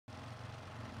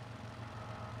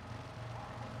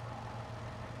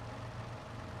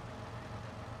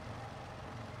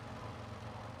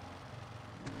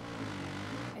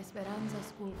Esperanza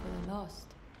School for the Lost.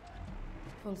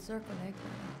 Full circle, eh,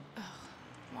 Clara? Ugh,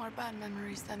 more bad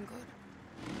memories than good.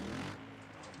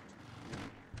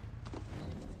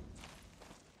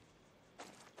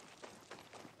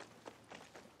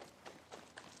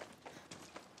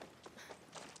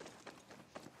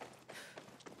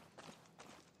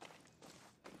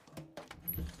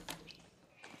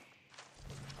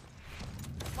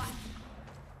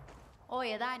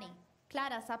 Oye, Dani,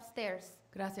 Clara's upstairs.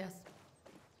 Gracias.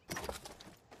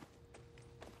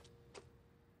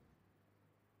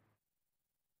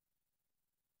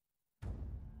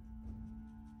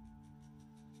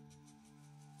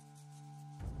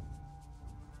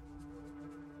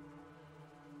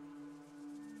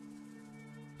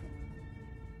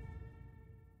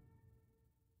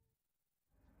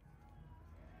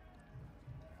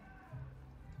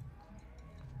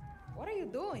 What are you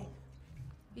doing?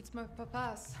 It's my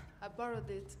papa's. I borrowed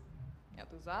it. Ya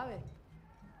tú sabes.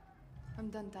 I'm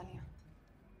done, Talia.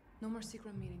 No more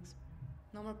secret meetings.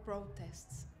 No more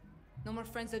protests. No more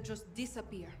friends that just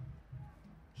disappear.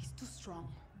 He's too strong.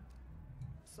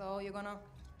 So you're gonna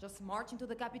just march into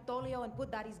the Capitolio and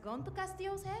put Daddy's gun to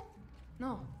Castillo's head?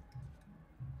 No.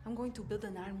 I'm going to build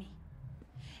an army.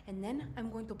 And then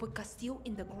I'm going to put Castillo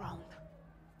in the ground.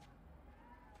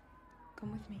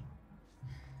 Come with me.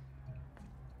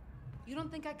 You don't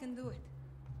think I can do it?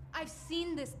 I've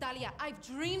seen this, Talia. I've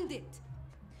dreamed it.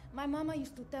 My mama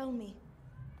used to tell me,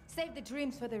 save the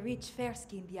dreams for the rich,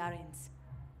 fair-skinned Yarans.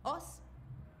 Us,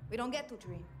 we don't get to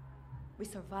dream. We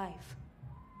survive.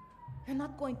 You're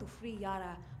not going to free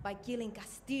Yara by killing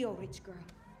Castillo, rich girl.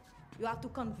 You have to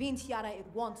convince Yara it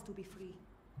wants to be free.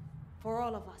 For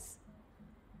all of us.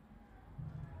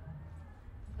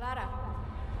 Clara.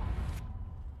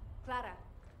 Clara.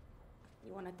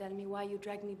 You wanna tell me why you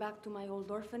dragged me back to my old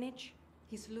orphanage?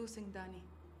 He's losing, Danny.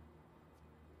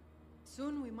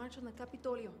 Soon we march on the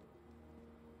Capitolio.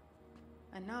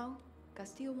 And now,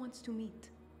 Castillo wants to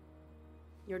meet.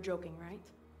 You're joking, right?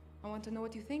 I want to know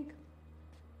what you think.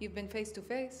 You've been face to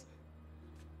face.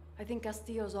 I think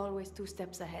Castillo's always 2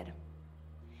 steps ahead.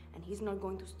 And he's not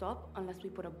going to stop unless we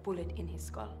put a bullet in his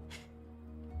skull.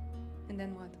 And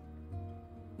then what?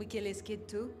 We kill his kid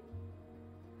too?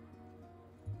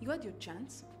 You had your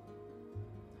chance.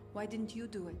 Why didn't you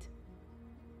do it?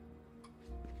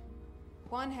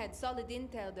 Juan had solid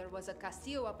intel there was a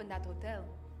Castillo up in that hotel.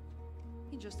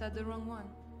 He just had the wrong one.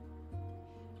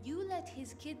 You let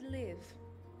his kid live,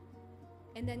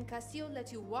 and then Castillo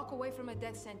let you walk away from a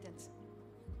death sentence.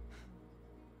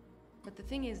 But the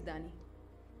thing is, Danny,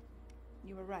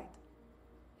 you were right.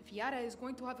 If Yara is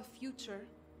going to have a future,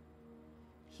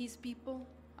 his people,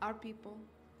 our people,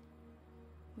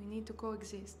 we need to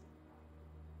coexist.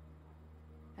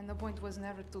 And the point was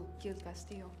never to kill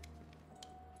Castillo.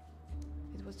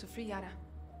 It was to free Yara.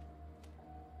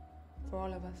 For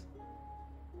all of us.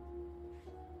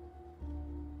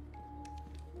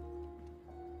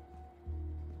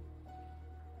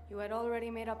 You had already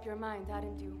made up your mind,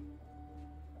 hadn't you?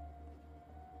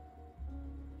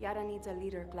 Yara needs a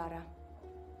leader, Clara.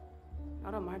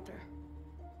 Not a martyr.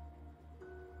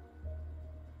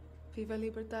 Viva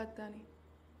Libertad, Danny.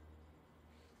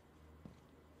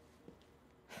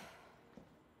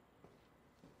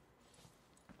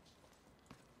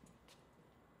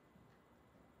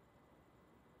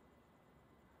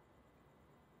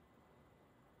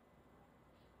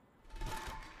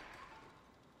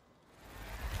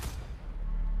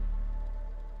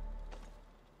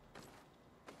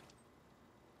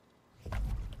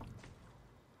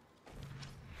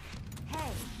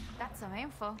 Hey, that's some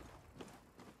info.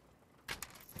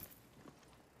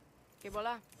 ¿Qué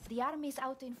bola? The army's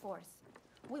out in force.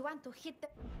 We want to hit them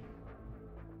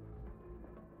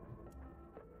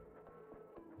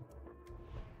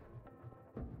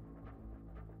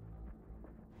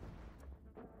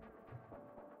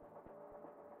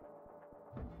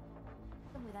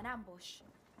with an ambush.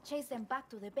 Chase them back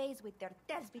to the base with their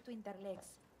tails between their legs.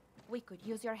 We could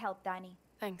use your help, Danny.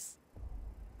 Thanks.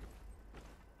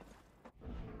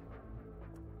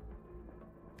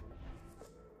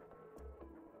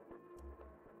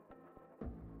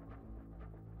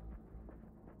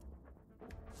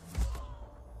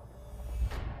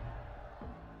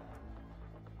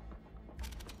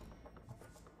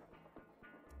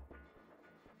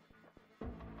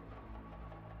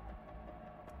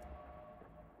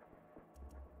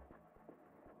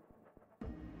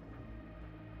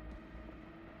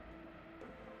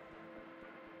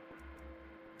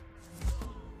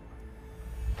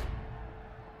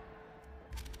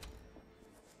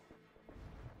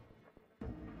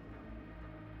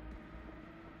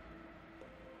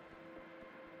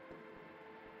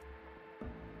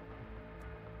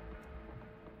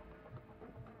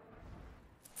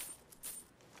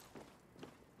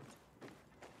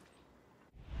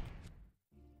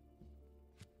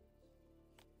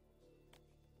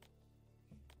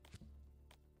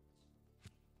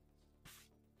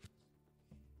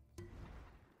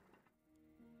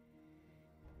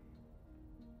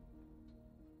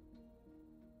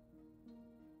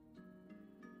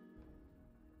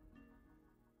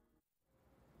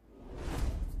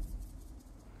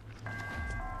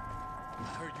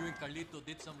 Carlito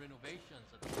did some renovations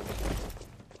at the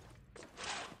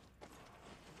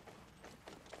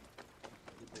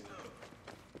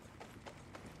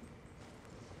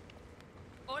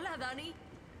Hola, Danny.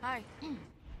 Hi.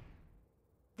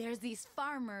 There's these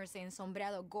farmers in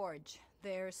Sombreado Gorge.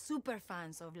 They're super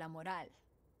fans of La Moral.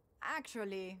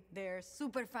 Actually, they're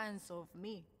super fans of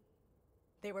me.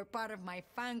 They were part of my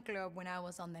fan club when I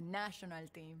was on the national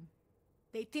team.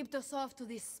 They tipped us off to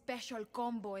this special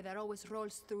convoy that always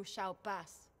rolls through Shao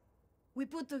Pass. We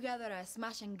put together a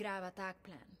smash and grab attack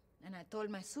plan, and I told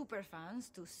my super fans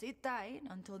to sit tight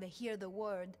until they hear the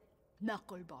word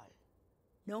knuckleball.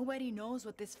 Nobody knows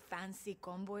what this fancy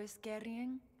convoy is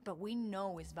carrying, but we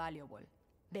know it's valuable.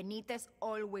 Benitez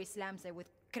always slams it with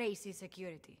crazy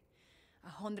security.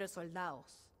 100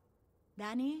 soldados.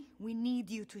 Danny, we need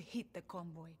you to hit the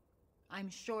convoy. I'm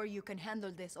sure you can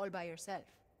handle this all by yourself.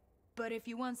 But if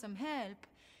you want some help,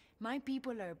 my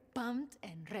people are pumped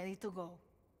and ready to go.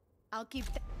 I'll keep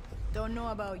Don't know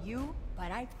about you,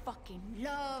 but I fucking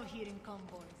love hitting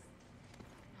convoys.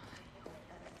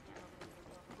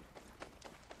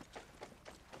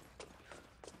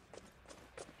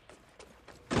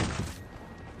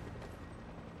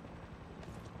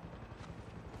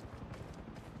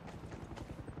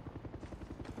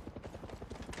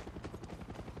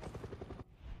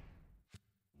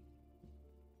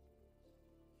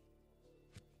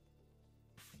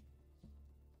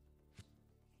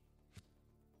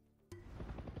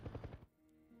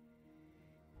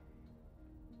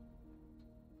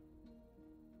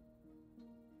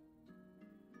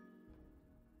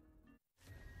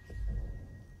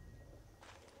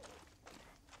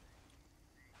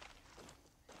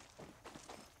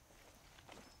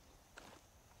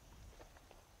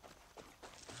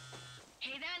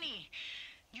 Hey, Danny,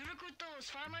 you recruit those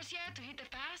farmers yet to hit the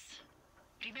pass?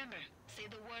 Remember, say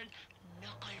the word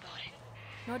knuckleball.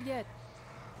 Not yet.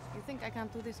 You think I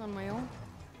can't do this on my own?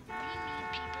 We need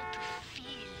people to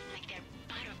feel like they're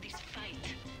part of this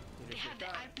fight. They have the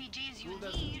RPGs you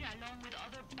need along with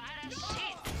other badass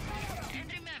shit. And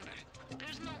remember,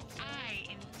 there's no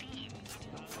I in team.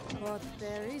 But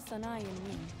there is an eye in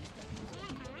me.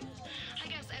 Cool. I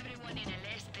guess everyone in El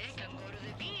Este can go to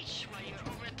the beach while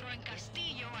you're overthrowing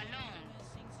Castillo alone.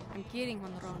 I'm kidding,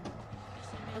 Honron.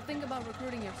 I'll think about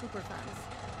recruiting your super fans.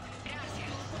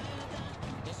 Gracias.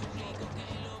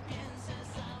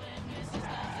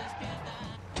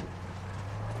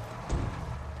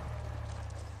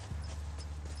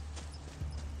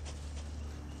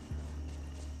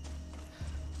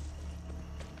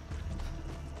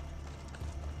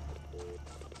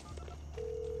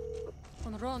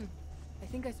 Honron, I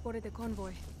think I spotted the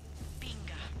convoy.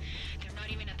 Binga. They're not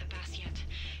even at the pass yet.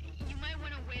 You might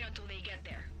want to wait until they get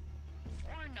there.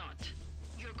 Or not.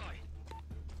 Your call.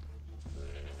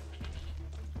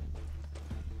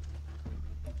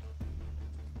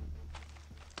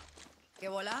 ¿Qué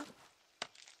bola?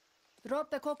 Drop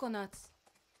the coconuts.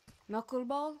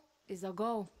 Knuckleball is a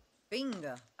go.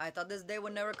 Bingo. I thought this day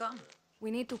would never come. We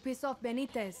need to piss off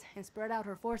Benitez and spread out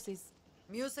her forces.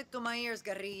 Music to my ears,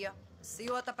 guerrilla. See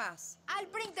you at the pass. I'll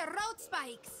bring the road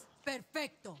spikes.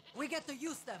 Perfecto. We get to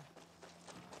use them.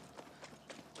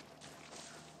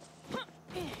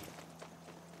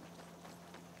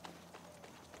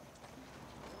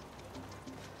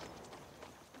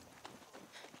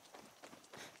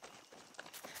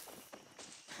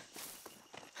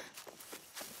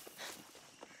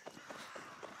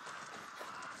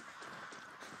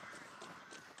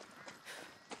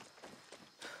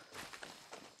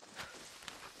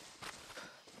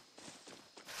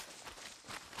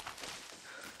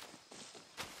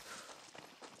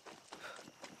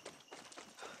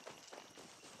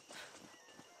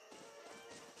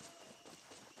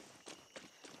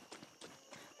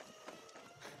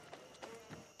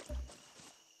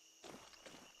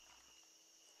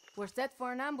 We're set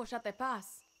for an ambush at the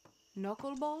pass.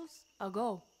 Knuckleballs, a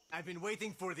go. I've been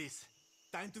waiting for this.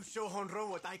 Time to show Honro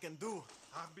what I can do.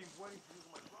 I've been waiting to use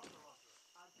my brother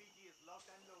offer. RPG is locked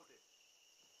and loaded.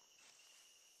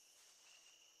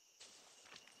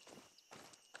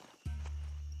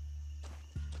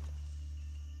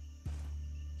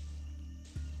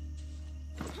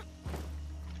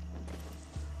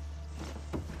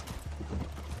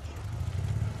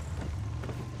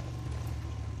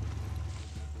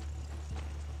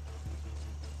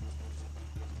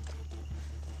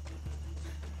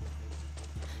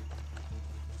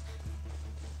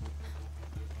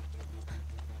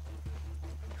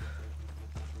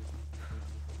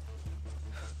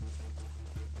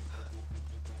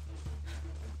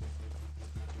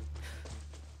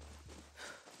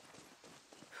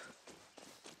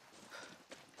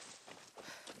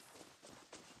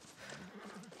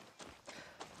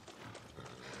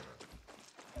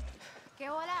 ¿Qué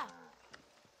hola?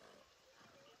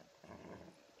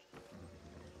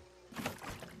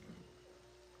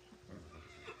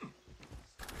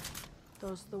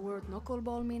 Does the word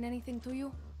knuckleball mean anything to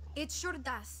you? It sure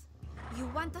does. You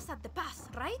want us at the pass,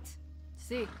 right?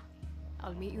 Si.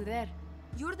 I'll meet you there.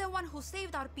 You're the one who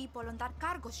saved our people on that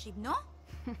cargo ship, no?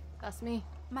 That's me.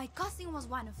 My cousin was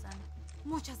one of them.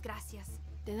 Muchas gracias.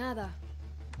 De nada.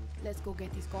 Let's go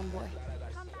get this convoy.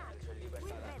 Come back. We're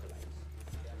ready.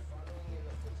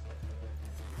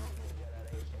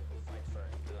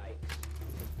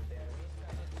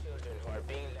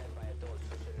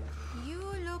 You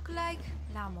look like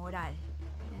La Moral.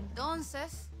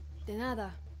 Entonces, De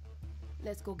nada.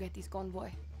 Let's go get this convoy.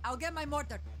 I'll get my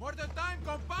mortar. Mortar time,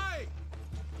 compay!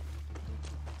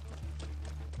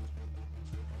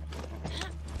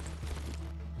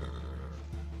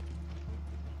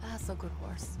 That's a good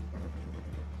horse.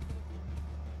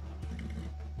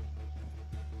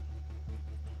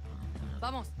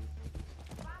 Vamos.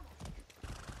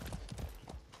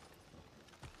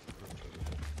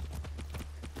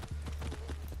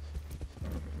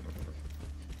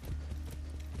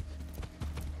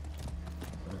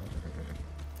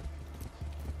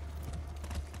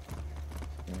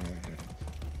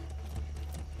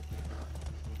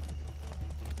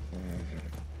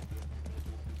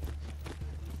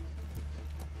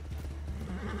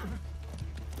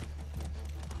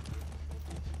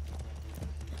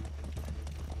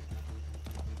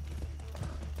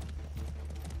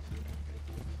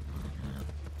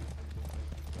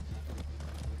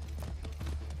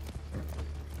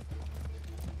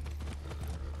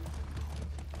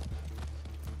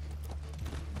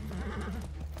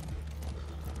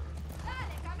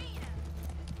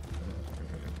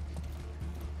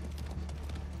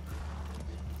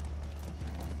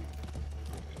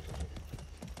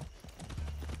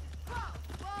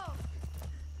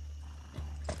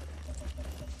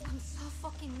 I'm so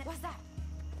fucking... What's that?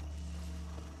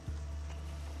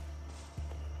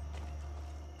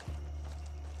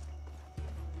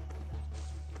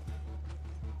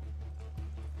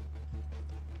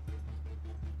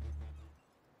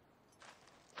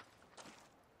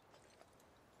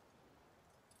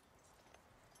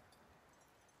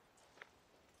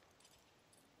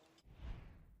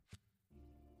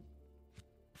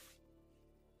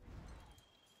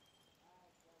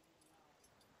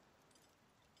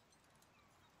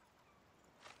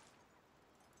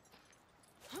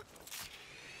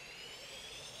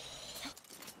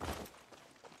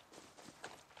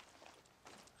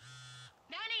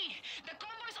 Danny, the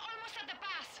convoy's almost at the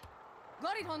pass.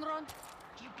 Got it, Honron.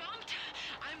 You pumped?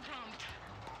 I'm pumped.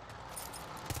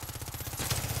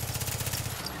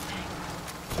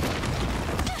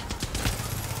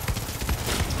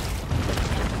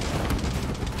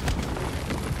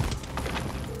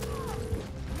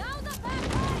 Now the back!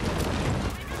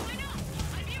 I know.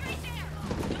 I'll be right there.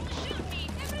 Don't shoot me.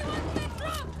 Everyone get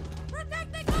drop! Protect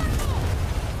the cargo!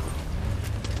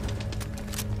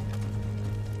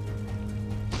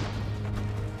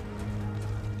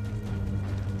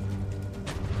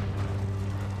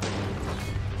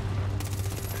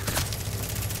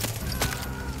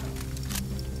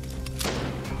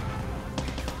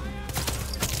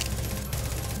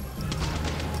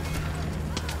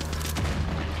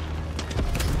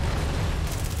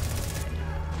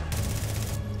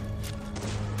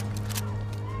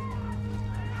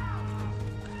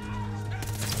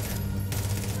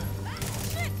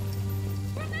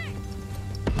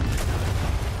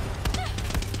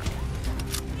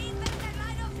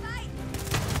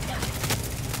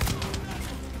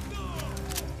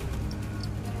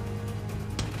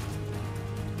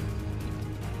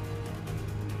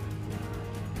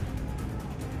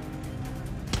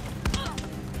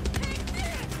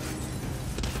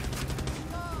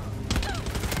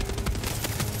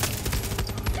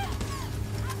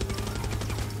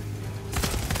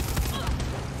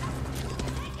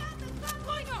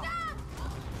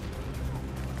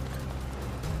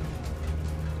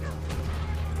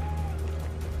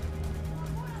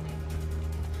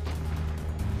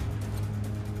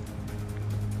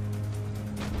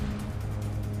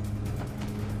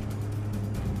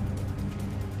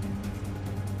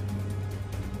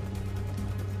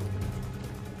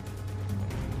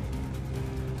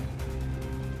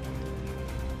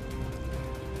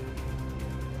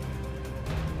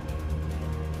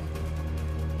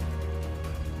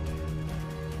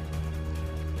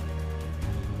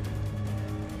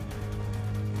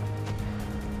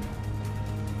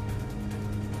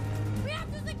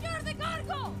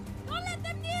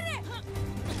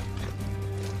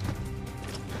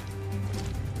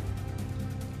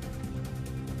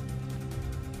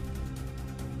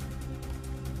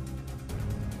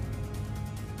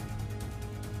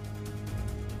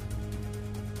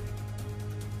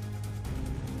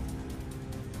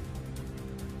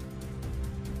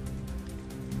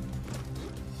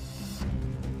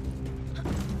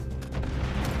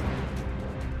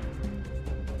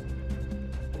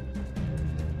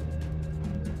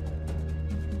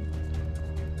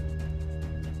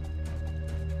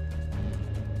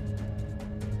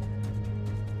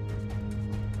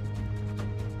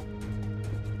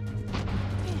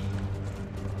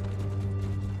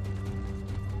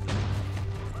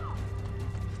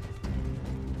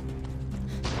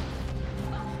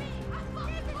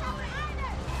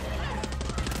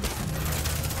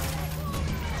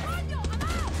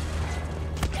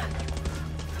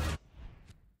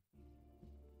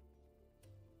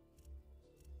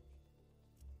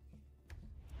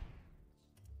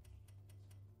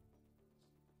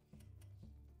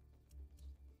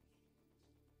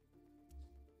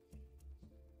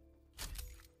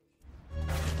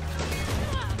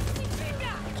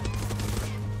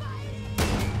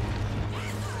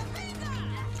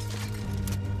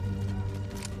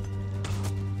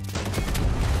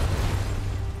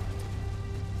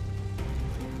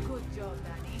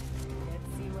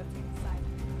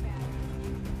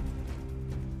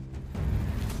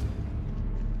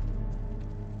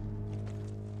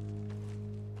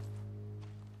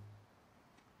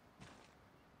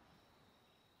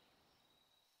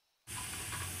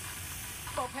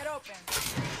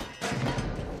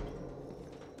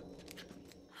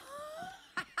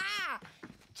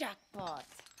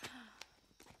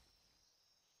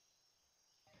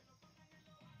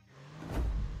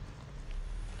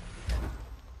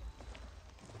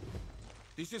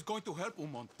 This is going to help un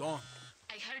montón.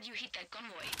 I heard you hit that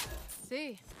convoy.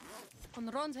 See,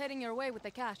 Ron's heading your way with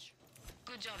the cash.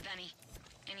 Good job, Danny.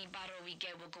 Any barrel we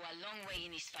get will go a long way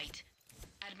in this fight.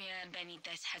 Admiral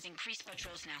Benitez has increased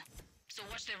patrols now, so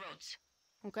watch the roads.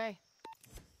 Okay.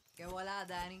 Que voila,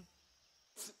 Danny.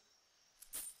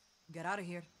 Get out of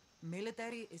here.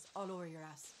 Military is all over your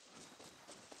ass.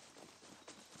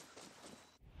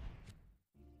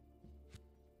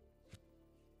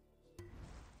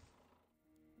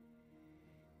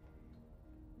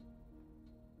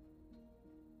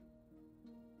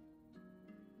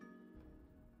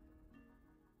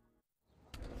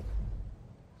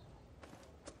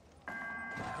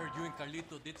 I heard you and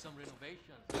Carlito did some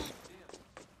renovations.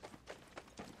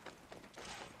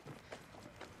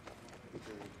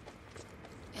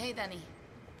 Hey, Danny.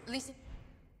 Listen.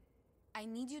 I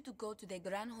need you to go to the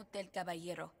Gran Hotel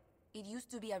Caballero. It used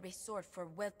to be a resort for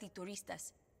wealthy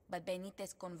turistas, but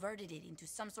Benitez converted it into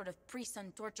some sort of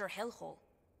prison torture hellhole.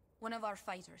 One of our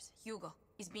fighters, Hugo,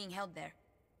 is being held there,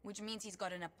 which means he's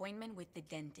got an appointment with the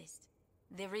dentist.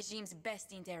 The regime's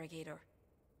best interrogator.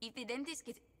 If the dentist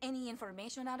gets any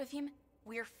information out of him,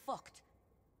 we're fucked.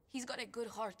 He's got a good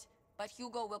heart, but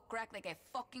Hugo will crack like a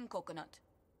fucking coconut.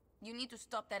 You need to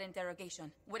stop that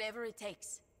interrogation, whatever it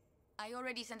takes. I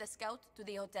already sent a scout to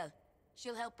the hotel.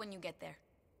 She'll help when you get there.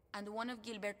 And one of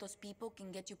Gilberto's people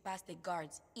can get you past the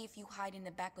guards if you hide in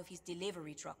the back of his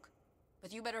delivery truck.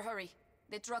 But you better hurry.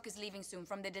 The truck is leaving soon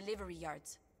from the delivery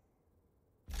yards.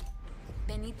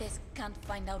 Benitez can't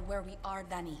find out where we are,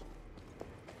 Danny.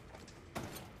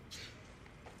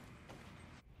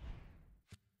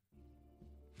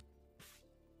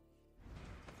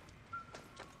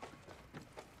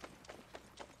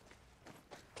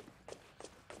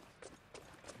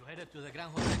 You headed to the Gran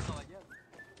Hotel Caballero.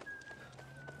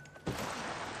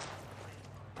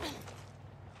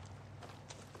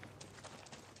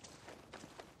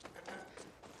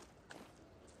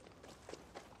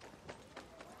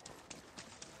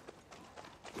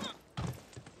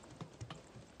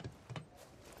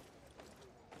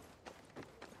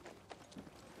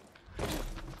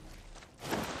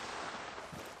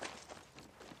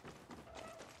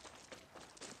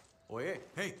 Oye,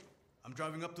 hey, I'm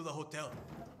driving up to the hotel.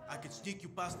 I could sneak you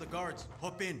past the guards.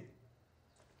 Hop in.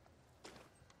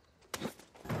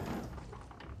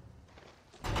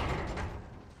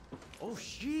 Oh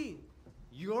shit!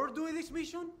 You're doing this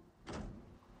mission?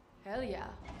 Hell yeah.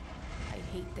 I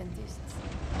hate dentists.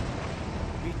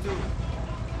 Me too.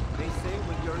 They say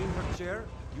when you're in her chair,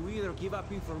 you either give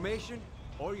up information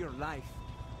or your life.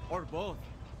 Or both.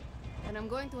 And I'm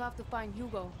going to have to find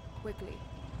Hugo, quickly.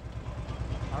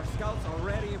 Our scouts are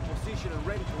already in position and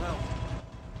ready to help.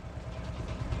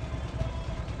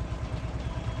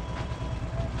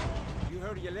 You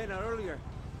heard Yelena earlier.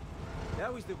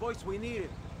 That was the voice we needed.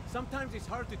 Sometimes it's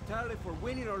hard to tell if we're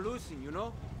winning or losing, you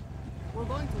know? We're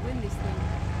going to win this thing.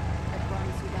 I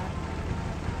promise you that.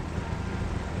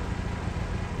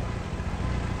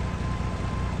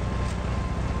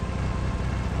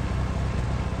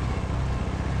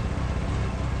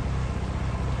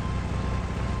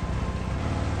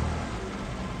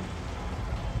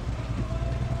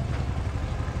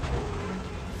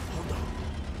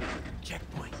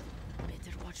 Checkpoint.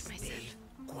 Better watch myself.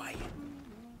 Quiet.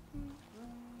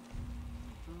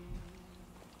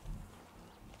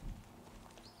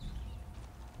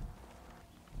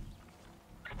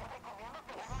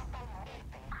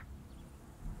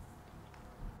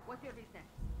 What's your business?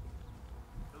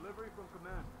 Delivery from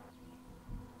command.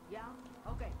 Yeah?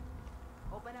 Okay.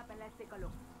 Open up and let's take a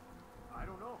look. I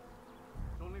don't know.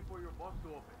 It's only for your boss to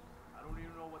open. I don't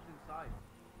even know what's inside.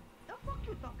 The fuck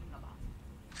you talking about?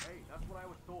 Hey, that's what I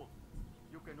was told.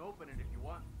 You can open it if you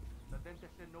want. The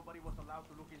dentist said nobody was allowed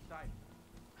to look inside.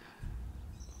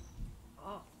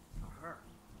 Oh, for her.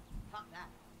 Fuck that.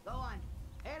 Go on.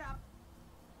 Head up.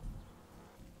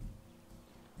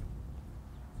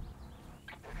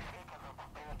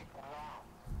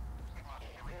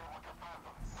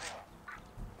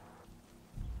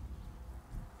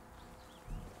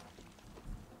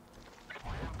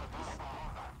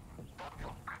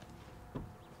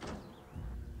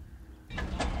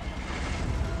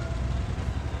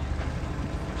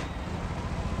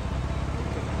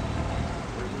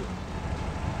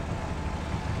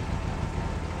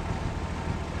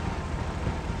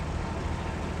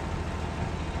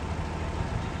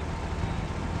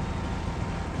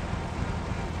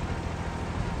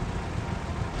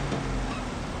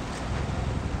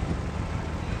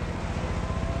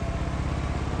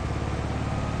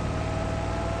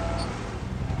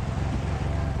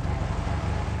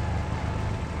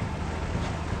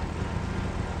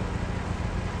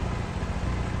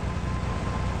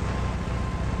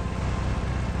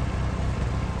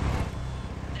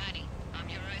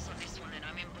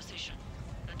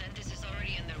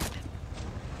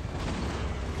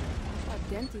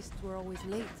 dentists were always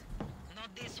late.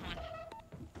 Not this one.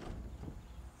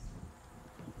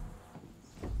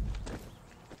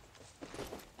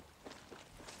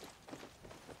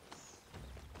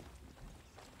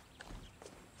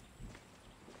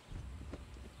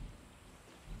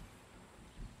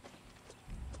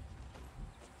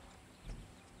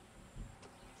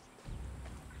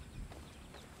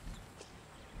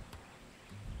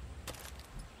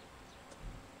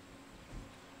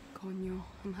 Coño,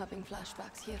 I'm having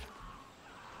flashbacks here.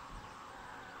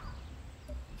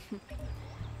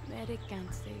 Medic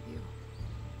can't save you.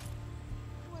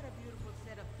 What a beautiful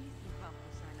set of pieces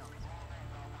pumpers I know.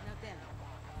 Now then,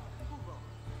 Hugo.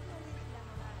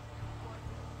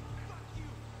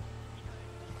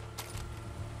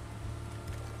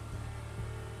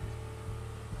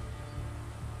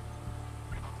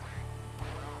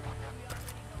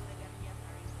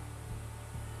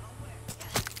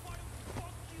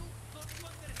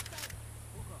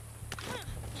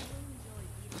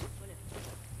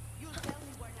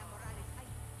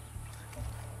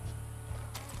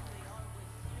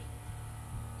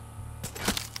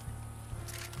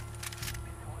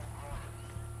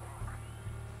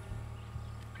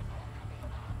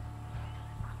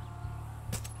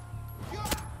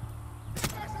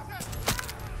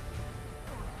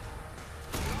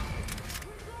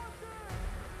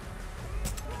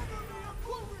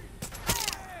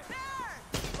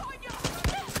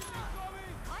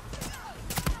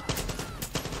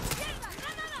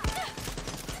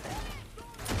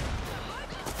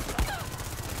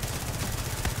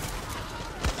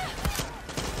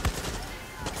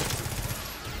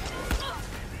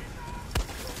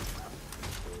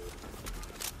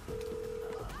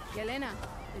 Yelena,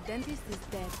 the dentist is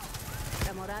dead.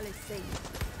 La Moral is safe.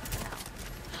 Now.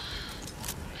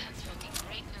 That's fucking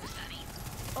great news, Daddy.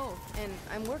 Oh, and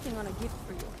I'm working on a gift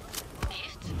for you.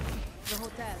 Gift? The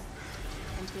hotel.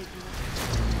 I'm taking it.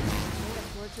 Made a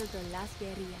torture the last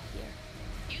guerrilla here.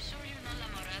 You sure you're not La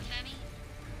Moral, Danny?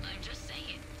 I'm just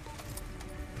saying.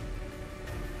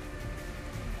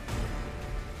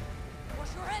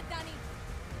 Wash your head, Danny!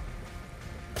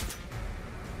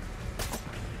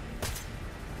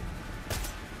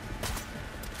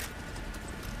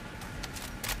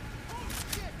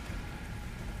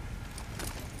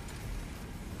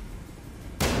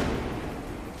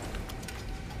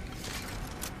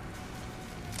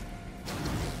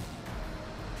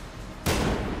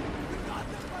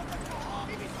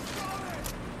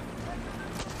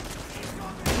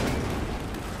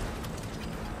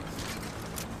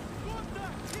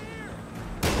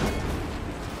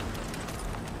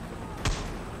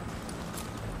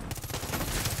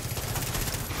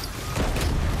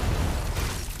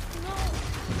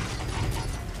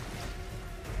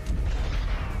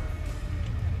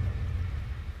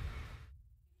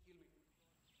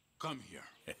 Come here.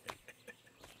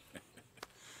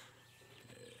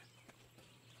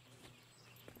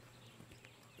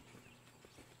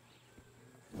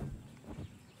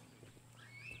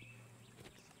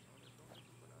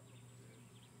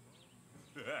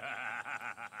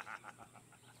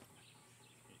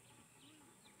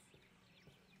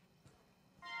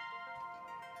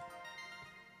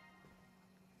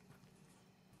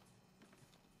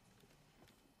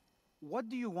 What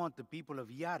do you want the people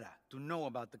of Yara to know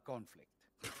about the conflict?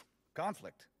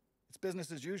 Conflict? It's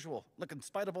business as usual. Look, in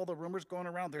spite of all the rumors going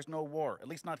around, there's no war. At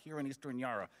least not here in Eastern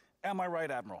Yara. Am I right,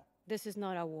 Admiral? This is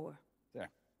not a war. There.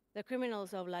 The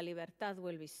criminals of La Libertad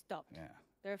will be stopped. Yeah.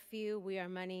 They're few, we are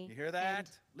many. You hear that?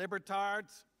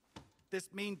 Libertards?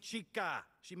 This means chica.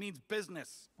 She means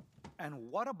business. And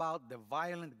what about the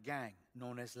violent gang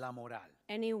known as La Moral?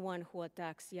 Anyone who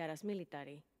attacks Yara's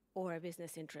military or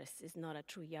business interests is not a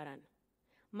true Yaran.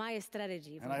 My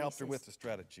strategy... And I helped her with the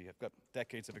strategy. I've got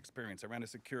decades of experience. I ran a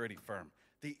security firm.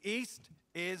 The East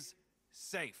is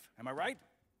safe. Am I right?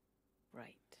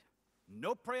 Right.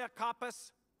 No prea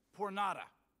capas por nada.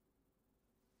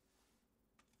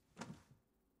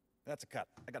 That's a cut.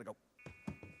 I gotta go.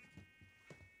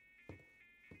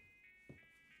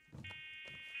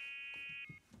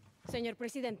 Señor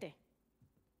Presidente.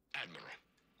 Admiral,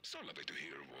 so lovely to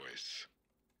hear your voice.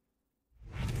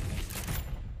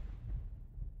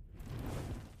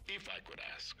 If I could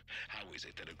ask, how is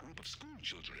it that a group of school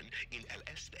children in El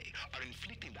Este are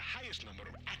inflicting the highest number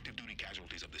of active duty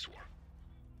casualties of this war?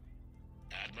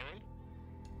 Admiral?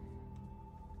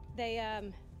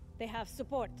 They have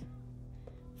support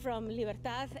from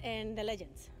Libertad and the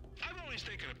Legends. I've always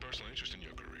taken a personal interest in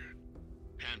your career.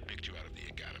 Handpicked you out of the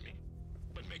academy.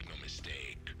 But make no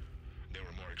mistake, there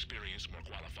were more experienced, more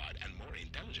qualified, and more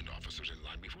intelligent officers in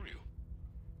line before you.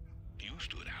 You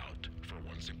stood out for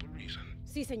one simple reason.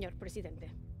 Sí, señor presidente.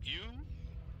 You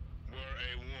were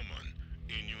a woman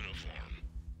in uniform.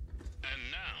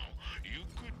 And now you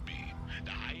could be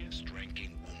the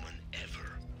highest-ranking woman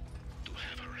ever to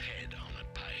have her head on a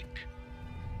pike.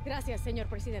 Gracias, señor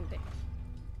presidente.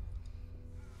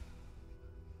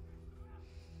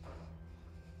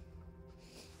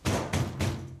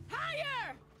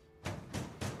 Higher!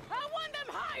 I want them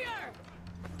higher!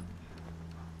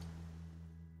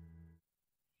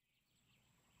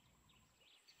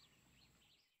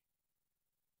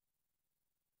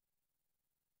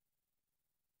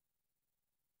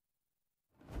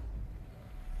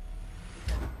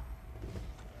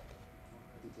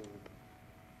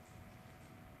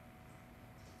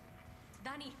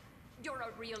 Danny, you're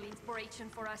a real inspiration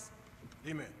for us.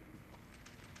 Dime.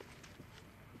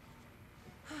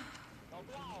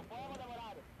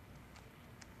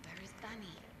 Where is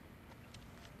Danny?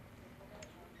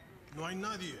 No hay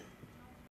nadie.